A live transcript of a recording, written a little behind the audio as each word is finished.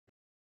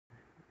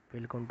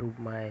Welcome to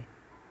my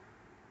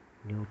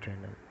new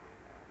channel.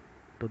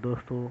 तो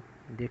दोस्तों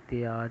देखते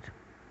हैं आज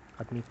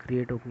अपनी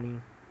क्रिएट ओपनिंग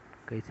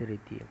कैसे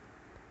रहती है।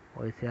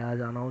 और इसे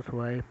आज अनाउंस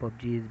हुआ है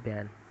पबजी इज़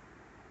बैन।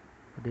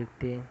 तो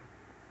देखते हैं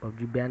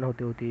पबजी बैन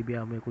होते होते भी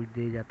हमें कुछ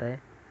दे जाता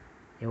है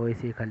या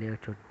वैसे ही खाली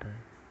छूटता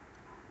है।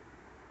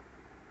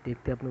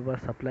 देखते हैं अपने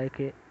पास सप्लाई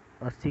के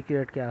 80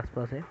 क्रेट के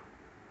आसपास है।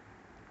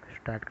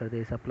 स्टार्ट करते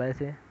हैं सप्लाई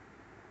से,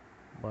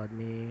 बाद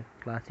में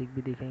क्लासिक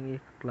भी देखेंगे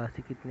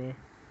क्लासिक कितने।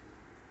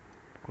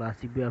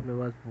 क्लासिक भी अपने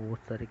पास बहुत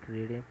सारे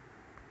क्रेट है,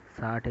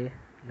 60 है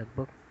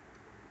लगभग।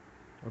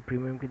 और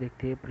प्रीमियम की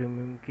देखते हैं,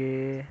 प्रीमियम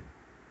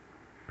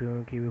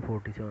की भी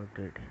 47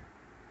 क्रेट है।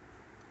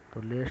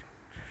 तो लेट्स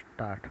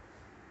स्टार्ट।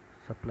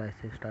 सप्लाई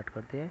से स्टार्ट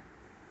करते हैं,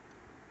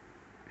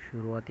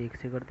 शुरुआत एक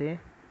से करते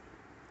हैं।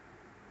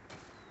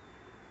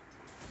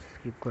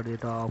 स्किप कर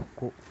देता हूँ,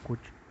 आपको कुछ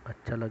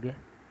अच्छा लगे।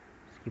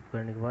 स्किप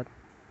करने के बाद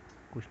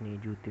कुछ नहीं,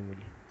 जूती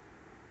मिली।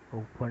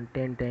 Open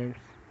 10 times,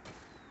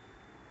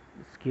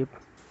 skip.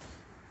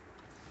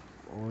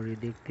 और ये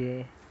देखते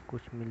हैं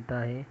कुछ मिलता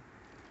है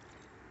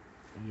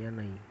या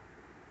नहीं।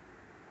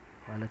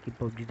 हालांकि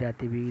पबजी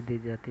जाते भी दे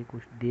जाते,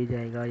 कुछ दे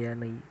जाएगा या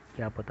नहीं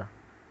क्या पता।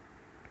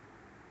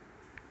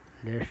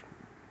 Let's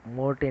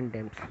more 10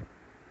 times.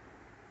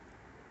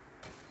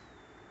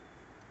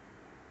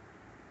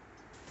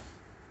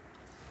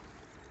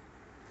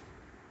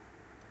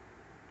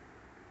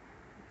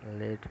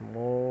 Let's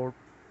more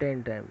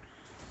 10 times.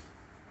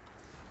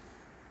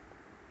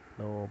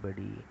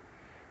 Nobody.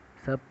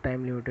 सब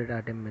टाइम लिमिटेड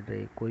आइटम मिल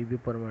रहे, कोई भी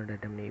परमानेंट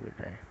आइटम नहीं मिल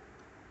रहा है।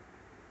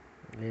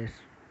 Let's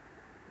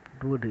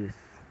do this.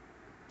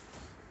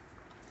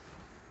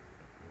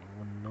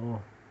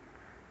 नो,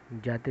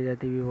 जाते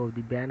जाते भी वो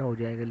बैन हो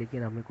जाएगा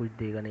लेकिन हमें कुछ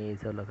देगा नहीं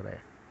ऐसा लग रहा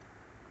है।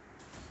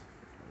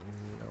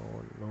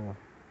 नो नो,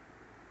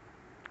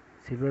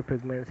 सिल्वर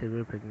फ्रेगमेंट और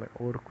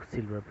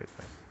सिल्वर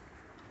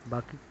फ्रेगमेंट,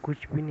 बाकी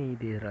कुछ भी नहीं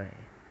दे रहा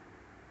है।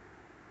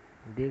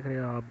 देख रहे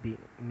हो आप भी,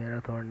 मेरा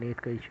थोड़ा नेट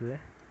का इशू है,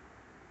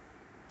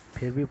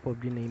 फिर भी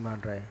पबजी नहीं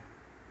मान रहा है।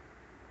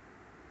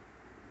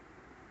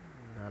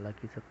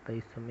 हालांकि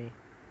 27 में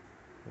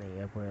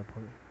नहीं।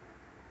 अपन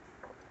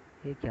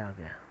ये क्या आ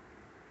गया?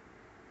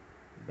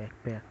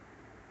 बैकपैक,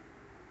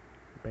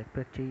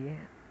 बैकपैक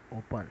चाहिए।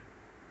 ओपन।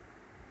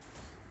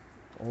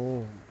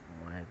 ओह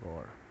माय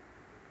गॉड,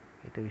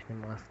 ये तो इसने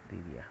मास्क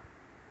दे दिया।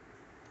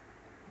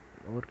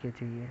 और क्या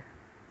चाहिए,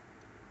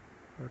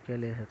 और क्या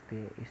ले सकते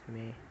हैं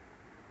इसमें?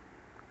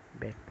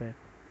 Backpack.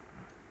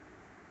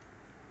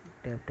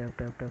 Tap tap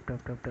tap tap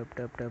tap tap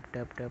tap tap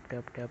tap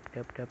tap tap tap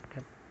tap tap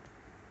tap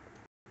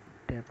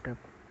tap tap.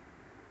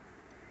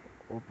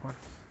 Open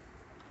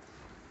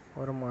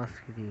और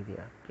मास्क दे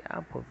दिया। क्या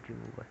पबजी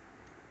होगा,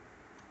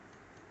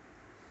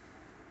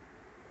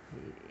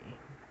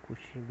 कुछ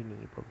भी नहीं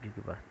है पबजी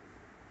के पास।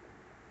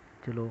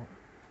 चलो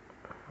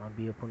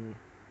अभी अपन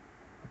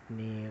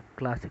अपने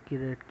क्लासिक की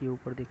रेट के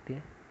ऊपर देखते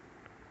हैं,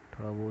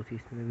 थोड़ा बहुत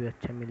इसमें भी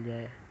अच्छा मिल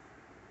जाए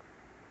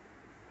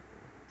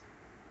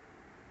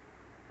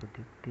तो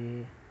देखते।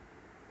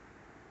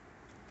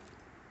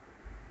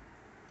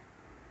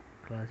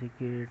 क्लासिक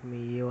के रेट में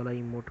ये वाला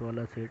इमोट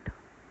वाला सेट,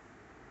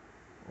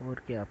 और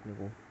क्या अपने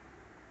को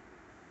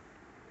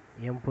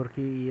M4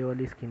 की ये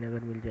वाली स्किन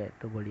अगर मिल जाए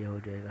तो बढ़िया हो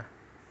जाएगा।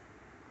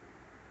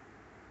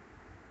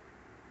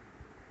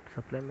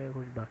 सप्लाई में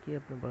कुछ बाकी है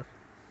अपने पास,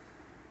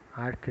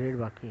 8 क्रेड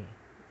बाकी है,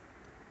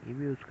 ये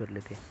भी यूज़ कर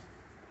लेते।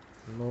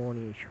 No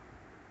issue.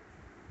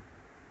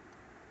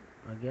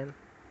 Again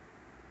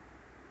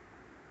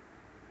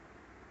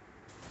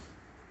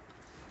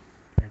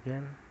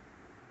again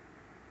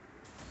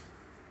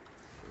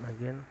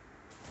again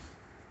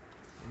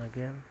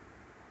again.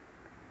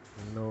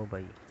 No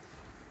भाई,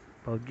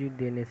 पबजी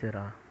देने से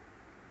रहा,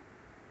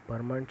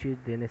 परमानेंट चीज़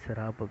देने से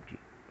रहा पबजी।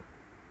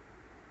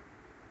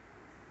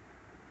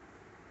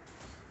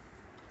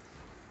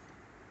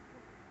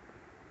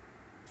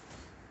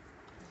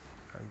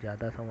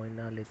 ज़्यादा समय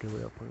ना लेते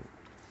हुए अपन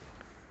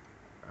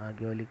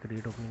आगे वाली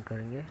क्रेट ओपनिंग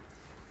करेंगे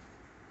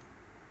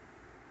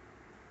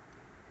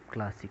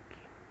क्लासिक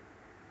की।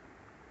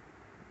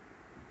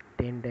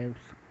 10 times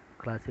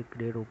classic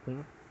crate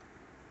opening.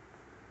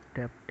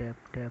 Tap tap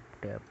tap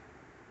tap.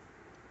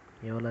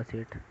 ये वाला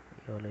सेट,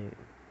 ये वाला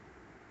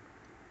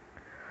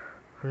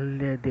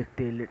ले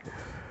देखते ले।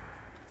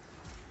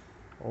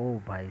 ओ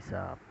भाई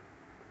साहब,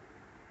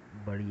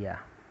 बढ़िया।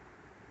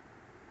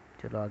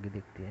 चलो आगे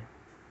देखते हैं।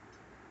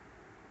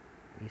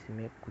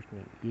 इसमें कुछ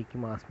नहीं, एक ही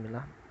मास मिला,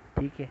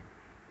 ठीक है,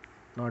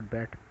 नॉट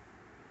बैड।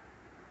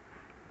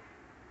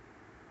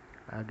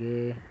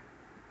 आगे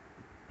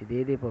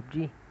दे दे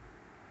पबजी,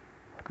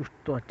 कुछ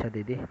तो अच्छा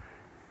दे दे।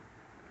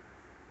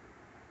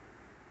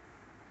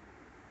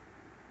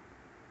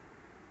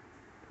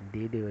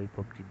 दे दे भाई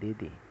पबजी, दे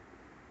दे।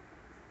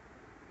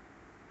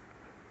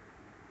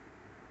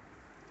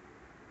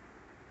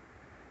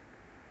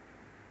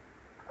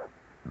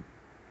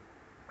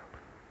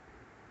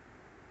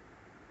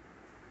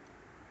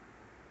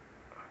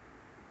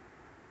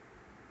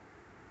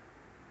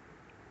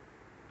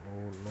 ओ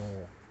नो,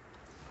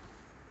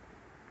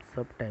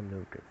 सब टाइम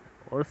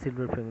लिमिटेड। और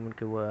सिल्वर फ्रेगमेंट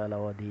के वो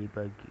अलावा दे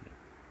बाकी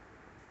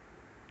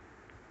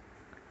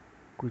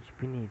कुछ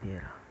भी नहीं दे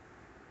रहा,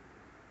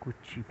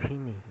 कुछ भी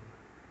नहीं।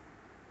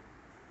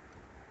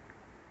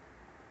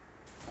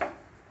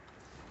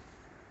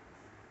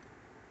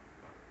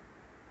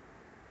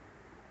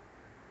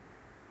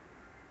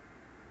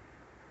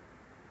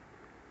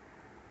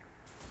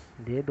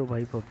 दे दो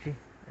भाई पबजी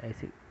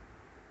ऐसे।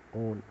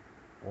 ओ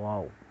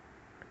वाओ,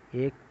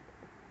 एक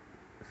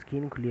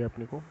स्किन खुली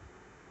अपने को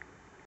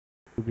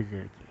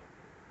विजेट की।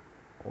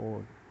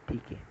 ओ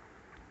ठीक है,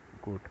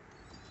 गुड।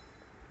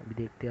 अभी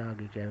देखते हैं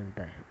आगे क्या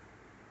मिलता है।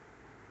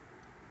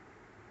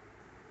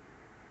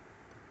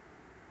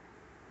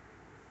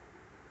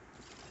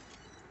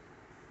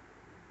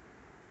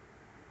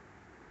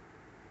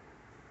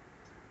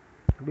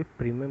 अभी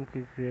प्रीमियम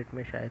की क्रेट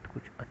में शायद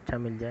कुछ अच्छा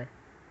मिल जाए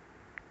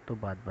तो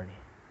बात बने।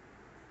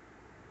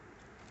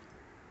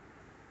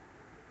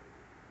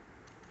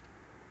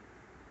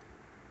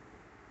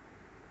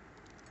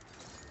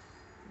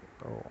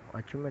 ओ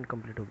अचीवमेंट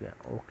कंप्लीट हो गया,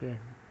 ओके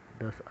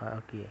 10 आ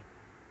गए।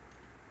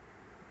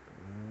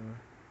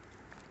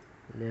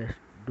 Let's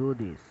do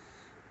this.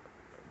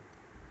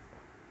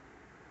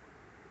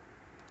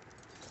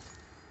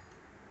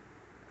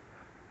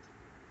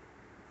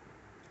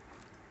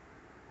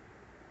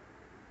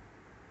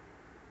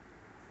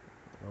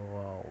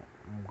 वाओ,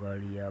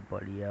 बढ़िया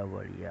बढ़िया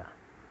बढ़िया।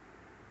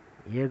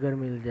 ये अगर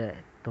मिल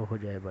जाए तो हो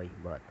जाए भाई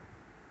बात।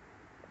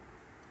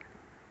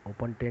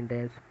 Open 10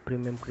 times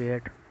premium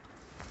create.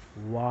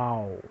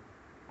 Wow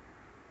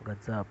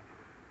गजब,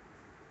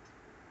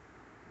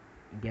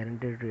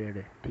 गारंटेड रेड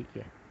है, ठीक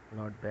है,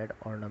 not bad.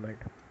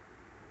 Ornament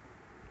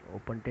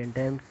open 10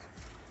 times.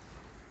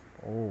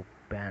 O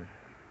pan,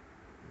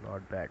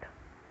 not bad.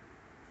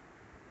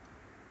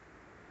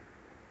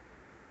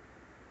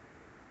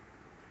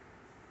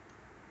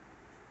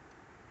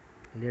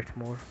 Let's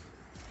more.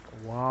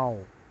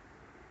 Wow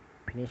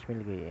finish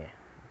मिल गई है,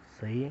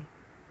 सही,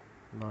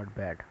 नॉट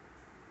बैड।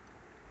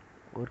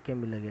 और क्या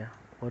मिलेगा,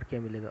 और क्या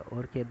मिलेगा,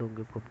 और क्या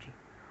दोगे पबजी,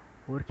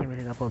 और क्या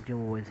मिलेगा पबजी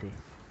मोबाइल से?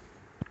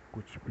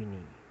 कुछ भी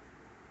नहीं।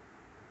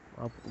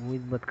 आप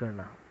उम्मीद मत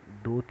करना,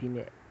 2-3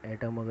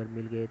 आइटम अगर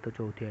मिल गए तो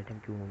चौथी आइटम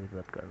की उम्मीद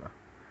मत करना।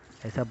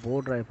 ऐसा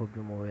बोल रहा है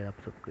पबजी मोबाइल आप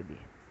सबके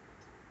लिए।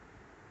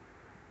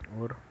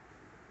 और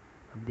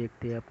अब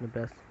देखते हैं अपने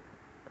पास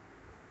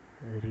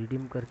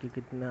रिडीम करके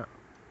कितना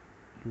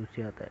यूज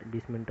से आता है।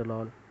 Dismantle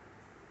all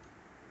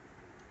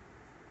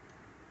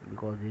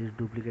because this is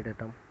duplicate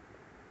item,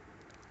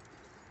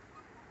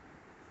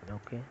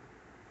 okay.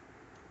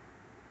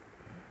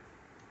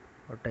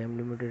 और टाइम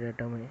लिमिटेड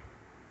आइटम है,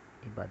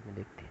 ये बाद में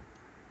देखते हैं।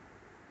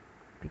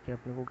 ठीक है,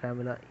 अपने को क्या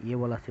मिला, ये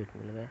वाला सेट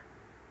मिल गया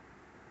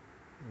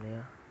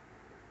नया।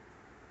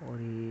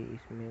 और ये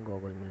इसमें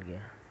गॉगल मिल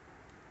गया।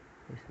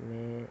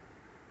 इसमें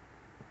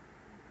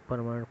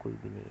परमानेंट कोई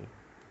भी नहीं है।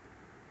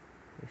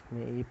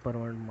 इसमें ये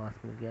परमानेंट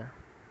मास्क मिल गया,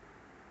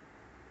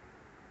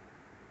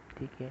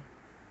 ठीक है,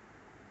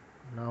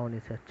 ना होने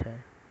से अच्छा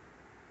है।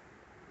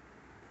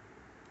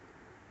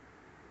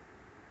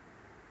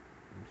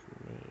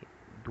 इसमें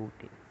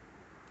 2-3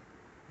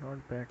 नॉट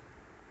बैड।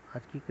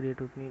 आज की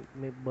क्रिएटिविटी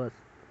में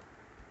बस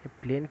ये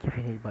प्लेन की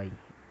फिनिश भाई,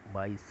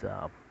 भाई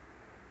साहब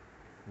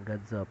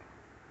गजब।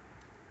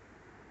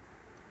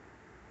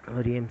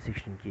 और ये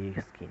M16 की एक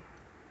स्किन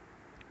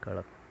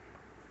कड़क।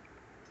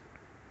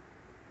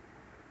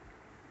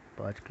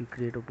 तो आज की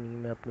क्रेट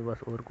ओपनिंग में अपने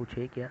पास और कुछ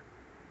है क्या?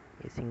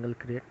 ये सिंगल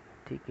क्रेट,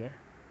 ठीक है,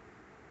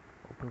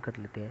 ओपन कर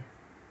लेते हैं।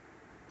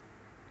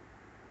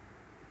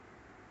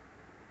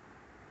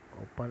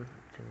 ओपन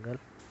सिंगल,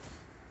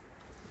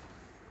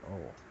 ओ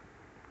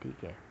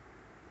ठीक है।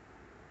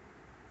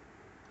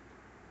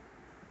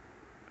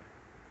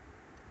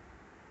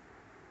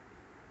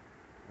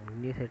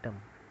 ये सेटम,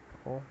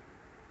 ओ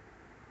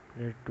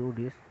लेट्स डू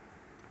दिस।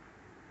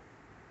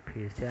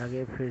 फिर से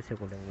आगे, फिर से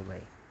खोलेंगे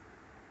भाई।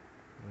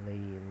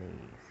 नहीं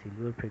नहीं,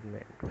 silver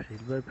fragment,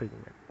 silver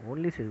fragment,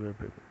 only silver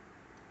fragment.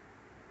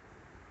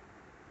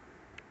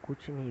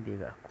 कुछ नहीं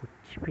देगा,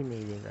 कुछ भी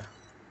नहीं देगा।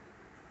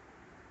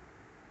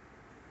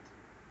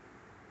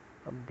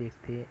 अब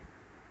देखते हैं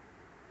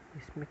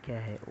इसमें क्या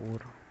है।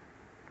 और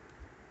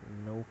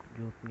 9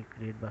 जो अपनी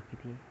क्रेट बाकी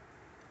थी,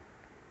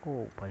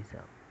 ओ भाई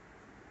साहब,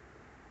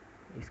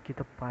 इसकी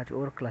तो 5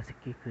 और क्लासिक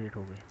की क्रेट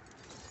हो गए,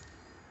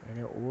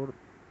 यानी और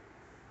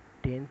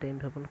 10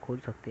 टाइम्स अपन खोल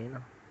सकते हैं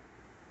ना।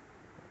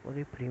 और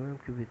ये प्रीमियम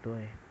की भी तो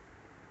है।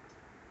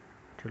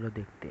 चलो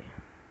देखते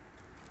हैं,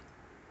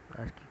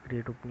 आज की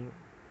क्रेट ओपनिंग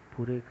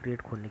पूरे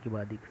क्रेट खोलने के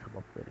बाद ही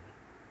समाप्त करेंगे।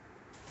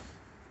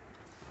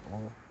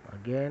 ओ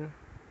अगेन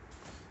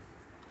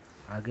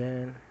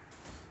अगेन,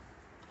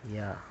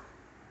 या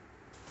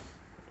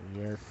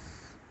यस,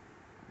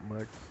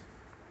 बट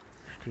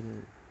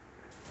स्टिल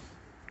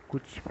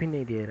कुछ भी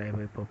नहीं दे रहा है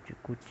भाई पबजी,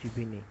 कुछ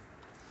भी नहीं।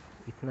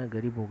 इतना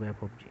गरीब हो गया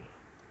पबजी।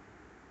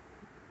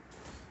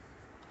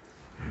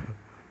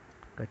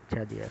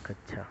 कच्चा दिया,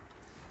 कच्चा।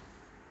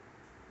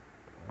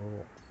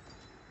 ओ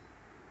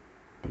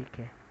ठीक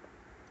है,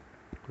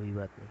 कोई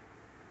बात नहीं।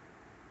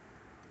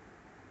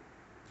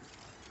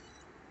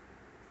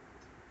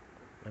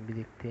 अभी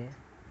देखते हैं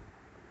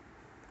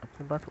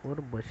अपने पास और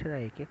बच रहा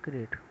है क्या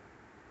क्रेट?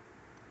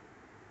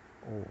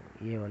 ओ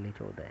ये वाले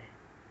 14 है,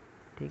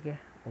 ठीक है।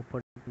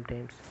 ओपन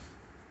टाइम्स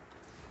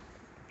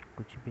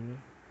कुछ भी नहीं,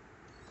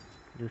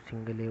 जो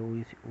सिंगल है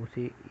वो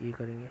उसे ये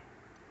करेंगे,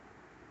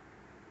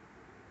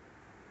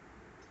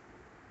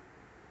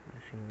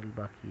 सिंगल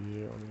बाकी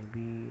है उन्हें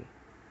भी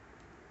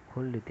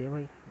खोल लेते हैं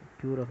भाई,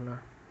 क्यों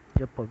रखना,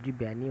 जब पबजी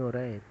बैन ही हो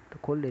रहा है तो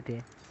खोल लेते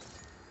हैं।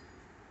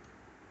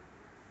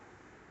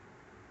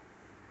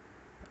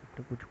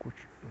 तो कुछ कुछ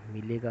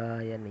मिलेगा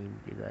या नहीं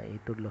मिलेगा ये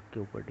तो लक के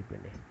ऊपर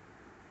डिपेंड है,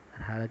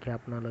 हालांकि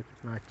अपना लक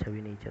इतना अच्छा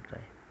भी नहीं चल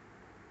रहा है।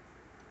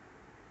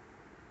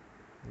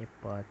 ये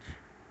पाँच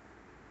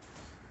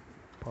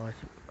पाँच,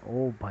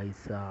 ओ भाई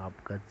साहब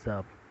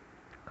गजब,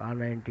 कार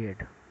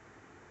 98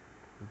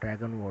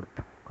 ड्रैगन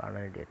वर्थ, कार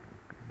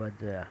 98 बच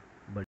गया,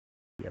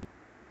 बढ़िया।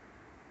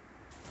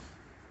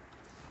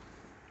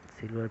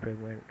 Silver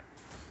fragment,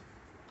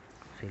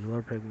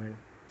 silver fragment,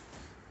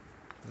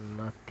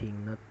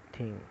 nothing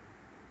nothing,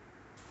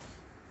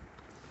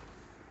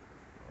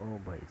 ओ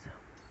भाई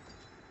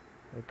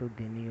साहब ये तो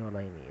देने वाला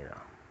ही नहीं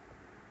रहा,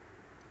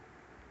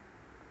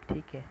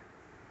 ठीक है।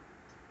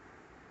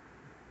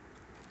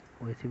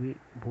 वैसे भी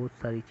बहुत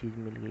सारी चीज़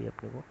मिल गई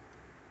अपने को,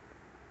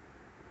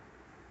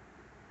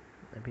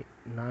 अभी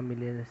ना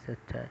मिले से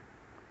अच्छा है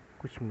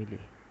कुछ मिले,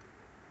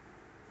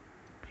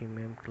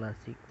 प्रीमियम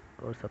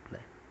क्लासिक और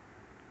सप्लाई।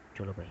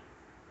 चलो भाई,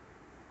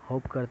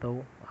 होप करता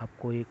हूँ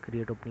आपको ये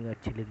क्रिएट ओपनिंग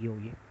अच्छी लगी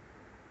होगी।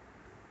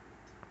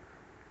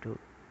 तो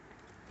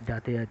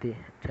जाते जाते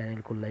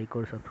चैनल को लाइक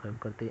और सब्सक्राइब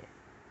करते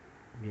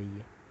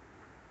जाइए।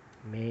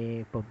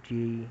 मैं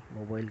पबजी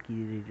मोबाइल की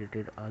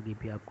रिलेटेड आगे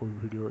भी आपको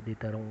वीडियो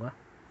देता रहूँगा।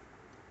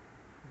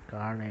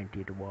 कार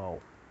 98 वाओ,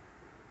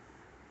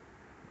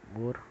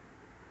 और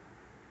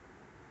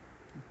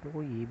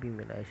तो ये भी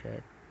मिला है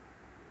शायद,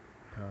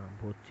 हाँ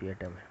बहुत सी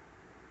आइटम है।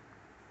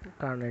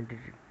 कार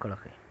 98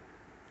 कड़क है,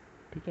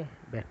 ठीक है।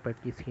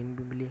 बैकपैक की स्किन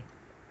भी मिली,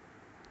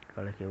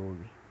 कड़क है वो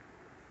भी।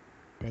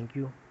 Thank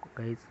you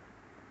guys.